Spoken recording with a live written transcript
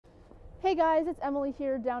Hey guys, it's Emily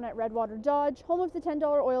here down at Redwater Dodge, home of the $10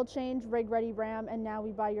 oil change, rig ready Ram, and now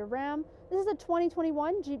we buy your Ram. This is a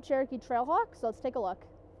 2021 Jeep Cherokee Trailhawk, so let's take a look.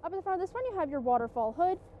 Up in the front of this one, you have your waterfall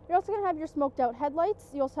hood. You're also going to have your smoked out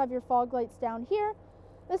headlights. You also have your fog lights down here.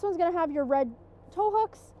 This one's going to have your red tow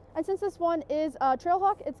hooks, and since this one is a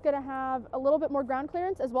Trailhawk, it's going to have a little bit more ground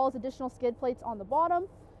clearance as well as additional skid plates on the bottom.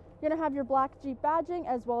 You're going to have your black Jeep badging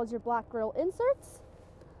as well as your black grille inserts.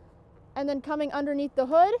 And then coming underneath the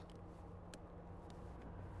hood,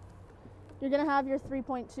 you're going to have your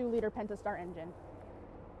 3.2 liter Pentastar engine.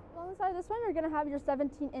 On the side of this one, you're going to have your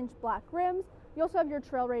 17-inch black rims. You also have your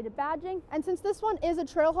trail rated badging. And since this one is a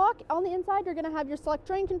Trailhawk, on the inside, you're going to have your select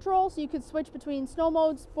terrain control, so you could switch between snow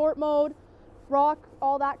mode, sport mode, rock,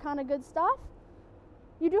 all that kind of good stuff.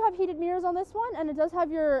 You do have heated mirrors on this one, and it does have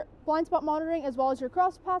your blind spot monitoring as well as your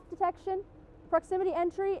cross path detection, proximity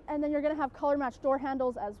entry, and then you're going to have color matched door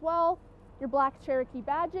handles as well, your black Cherokee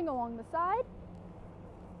badging along the side.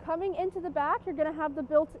 Coming into the back, you're going to have the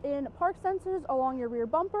built-in park sensors along your rear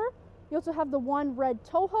bumper. You also have the one red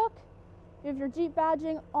tow hook. You have your Jeep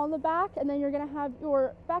badging on the back, and then you're going to have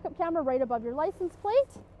your backup camera right above your license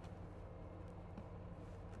plate.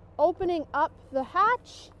 Opening up the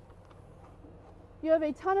hatch, you have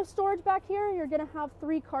a ton of storage back here. You're going to have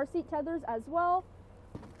 3 car seat tethers as well,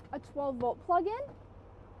 a 12-volt plug-in.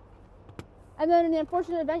 And then in the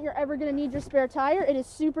unfortunate event you're ever going to need your spare tire, it is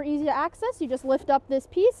super easy to access. You just lift up this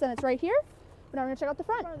piece and it's right here. But now we're going to check out the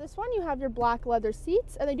front. In front of this one, you have your black leather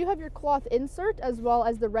seats, and they do have your cloth insert as well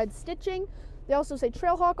as the red stitching. They also say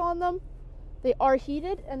Trailhawk on them. They are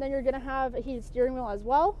heated, and then you're going to have a heated steering wheel as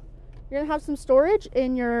well. You're going to have some storage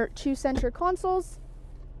in your 2 center consoles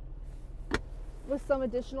with some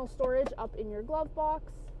additional storage up in your glove box.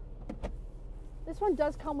 This one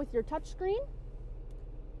does come with your touchscreen.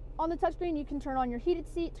 On the touchscreen, you can turn on your heated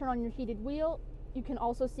seat, turn on your heated wheel. You can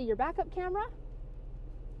also see your backup camera.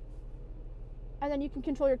 And then you can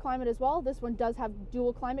control your climate as well. This one does have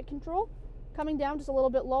dual climate control. Coming down just a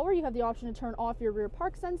little bit lower, you have the option to turn off your rear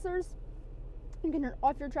park sensors. You can turn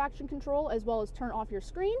off your traction control as well as turn off your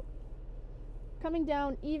screen. Coming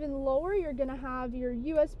down even lower, you're going to have your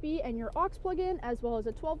USB and your aux plug-in as well as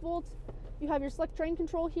a 12 volts. You have your select terrain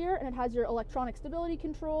control here, and it has your electronic stability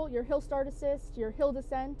control, your hill start assist, your hill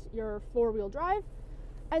descent, your 4-wheel drive,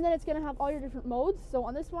 and then it's going to have all your different modes. So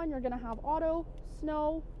on this one, you're going to have auto,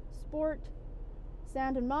 snow, sport,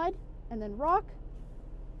 sand and mud, and then rock.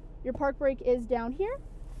 Your park brake is down here.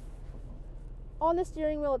 On the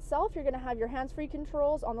steering wheel itself, you're going to have your hands-free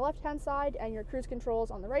controls on the left-hand side and your cruise controls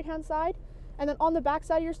on the right-hand side. And then on the back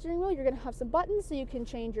side of your steering wheel, you're going to have some buttons so you can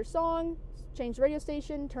change your song, change the radio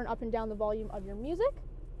station, turn up and down the volume of your music.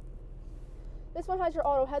 This one has your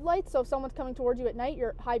auto headlights, so if someone's coming towards you at night,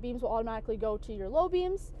 your high beams will automatically go to your low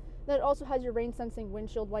beams. Then it also has your rain sensing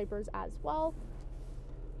windshield wipers as well.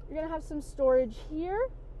 You're going to have some storage here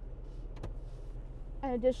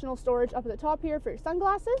and additional storage up at the top here for your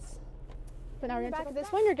sunglasses. But now we're going to check out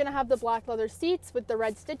this one. You're going to have the black leather seats with the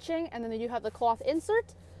red stitching, and then they do have the cloth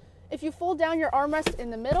insert. If you fold down your armrest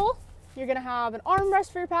in the middle, you're going to have an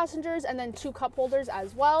armrest for your passengers and then 2 cup holders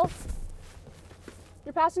as well.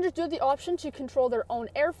 Your passengers do have the option to control their own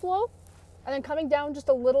airflow. And then coming down just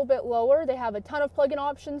a little bit lower, they have a ton of plug-in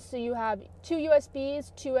options. So you have 2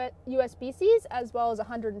 USBs, 2 USB-Cs, as well as a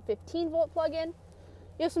 115-volt plug-in.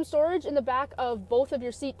 You have some storage in the back of both of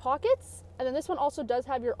your seat pockets. And then this one also does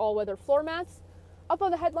have your all-weather floor mats. Up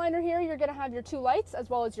on the headliner here, you're going to have your 2 lights as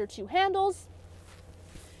well as your 2 handles.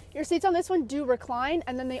 Your seats on this one do recline,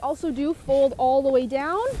 and then they also do fold all the way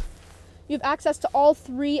down. You have access to all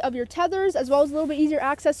 3 of your tethers, as well as a little bit easier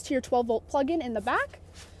access to your 12-volt plug-in in the back.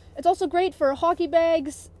 It's also great for hockey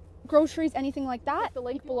bags, groceries, anything like that. The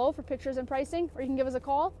link below for pictures and pricing, or you can give us a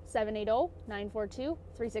call,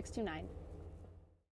 780-942-3629.